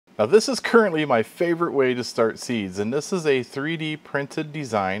Now this is currently my favorite way to start seeds, and this is a 3D printed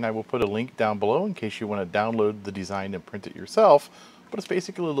design. I will put a link down below in case you want to download the design and print it yourself, but it's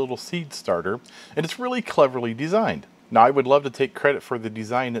basically a little seed starter, and it's really cleverly designed. Now I would love to take credit for the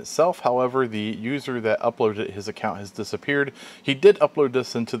design itself, however the user that uploaded it, his account has disappeared. He did upload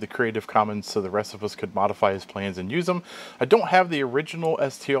this into the Creative Commons so the rest of us could modify his plans and use them. I don't have the original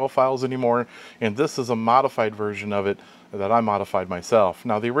STL files anymore, and this is a modified version of it that I modified myself.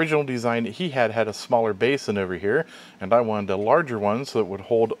 Now the original design he had a smaller basin over here, and I wanted a larger one so it would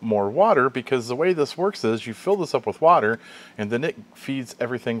hold more water, because the way this works is you fill this up with water and then it feeds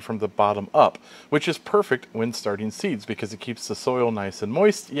everything from the bottom up, which is perfect when starting seeds because it keeps the soil nice and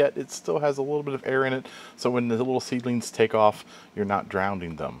moist, yet it still has a little bit of air in it, so when the little seedlings take off, you're not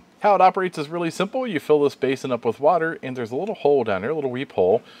drowning them. How it operates is really simple. You fill this basin up with water, and there's a little hole down there, a little weep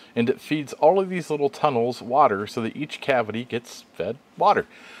hole, and it feeds all of these little tunnels water so that each cavity gets fed water.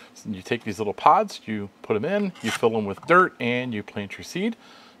 So you take these little pods, you put them in, you fill them with dirt, and you plant your seed.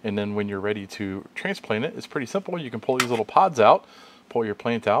 And then when you're ready to transplant it, it's pretty simple. You can pull these little pods out, pull your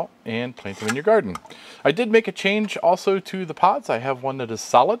plant out, and plant them in your garden. I did make a change also to the pods. I have one that is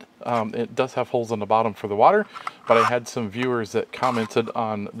solid. It does have holes on the bottom for the water, but I had some viewers that commented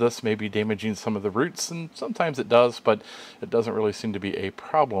on this maybe damaging some of the roots, and sometimes it does, but it doesn't really seem to be a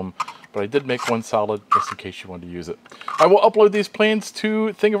problem. But I did make one solid just in case you want to use it. I will upload these plans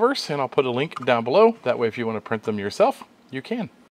to Thingiverse, and I'll put a link down below. That way if you want to print them yourself, you can.